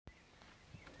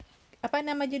Apa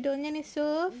nama judulnya nih,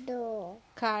 Suf?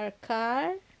 Car,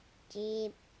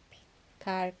 Jeep,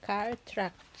 car,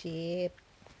 truck, jeep.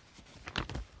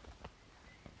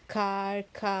 Car,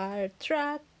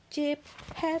 truck, jeep,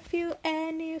 have you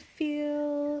any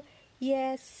fuel?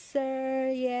 Yes,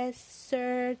 sir,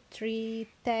 3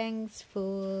 tanks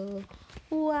full.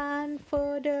 1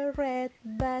 for the red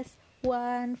bus,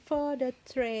 1 for the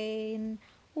train,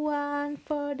 1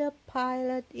 for the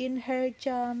pilot in her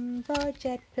jumbo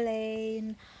jet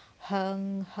plane.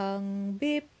 Hung,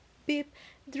 beep, beep,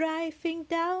 driving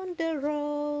down the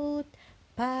road.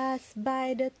 Pass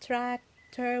by the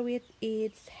tractor with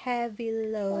its heavy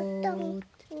load.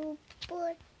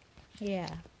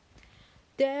 Yeah.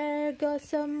 There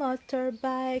goes a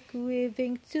motorbike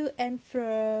weaving to and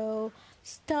fro.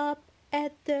 Stop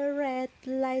at the red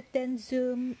light, then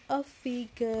zoom off we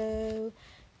go.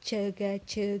 Chugga,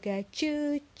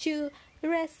 choo-choo,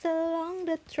 race along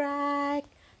the track.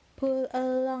 Pull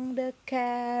along the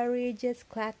carriages,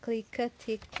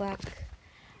 clack-click-a-tick-clack.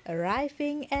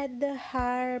 Arriving at the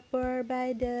harbor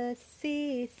by the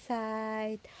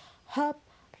seaside, hop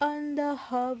on the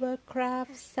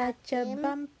hovercraft, such a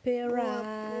bumpy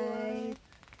ride.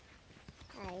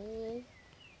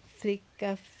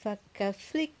 Flicka-flacka,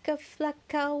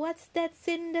 what's that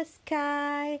in the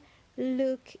sky?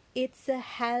 Look, it's a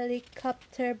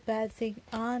helicopter buzzing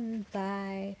on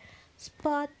by.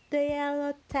 Spot the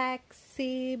yellow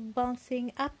taxi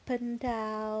bouncing up and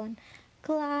down.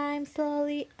 Climb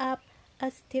slowly up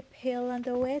a steep hill on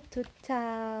the way to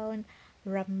town.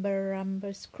 Rumber,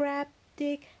 scrap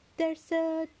dig, there's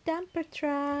a dumper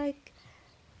truck.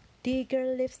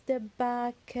 Digger lifts the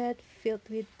bucket filled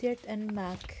with dirt and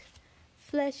muck.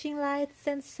 Flashing lights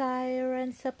and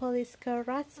sirens, a police car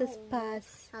rushes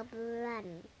past.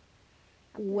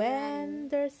 When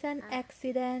there's an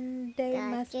accident, they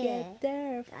must get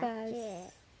there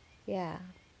fast. Yeah.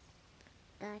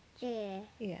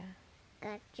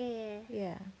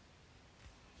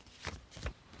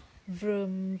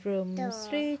 Vroom,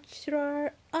 screech,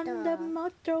 roar on the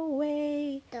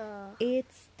motorway.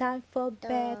 It's time for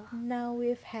bed, now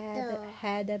we've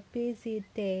had a busy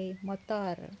day.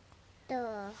 Motor.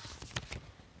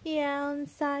 Yeah,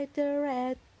 inside the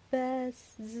red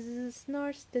bus,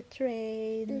 snores the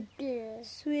train.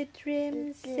 Sweet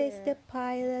dreams, says the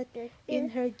pilot in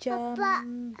her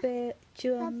jumbo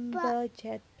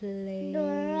jet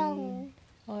plane.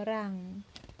 Orang.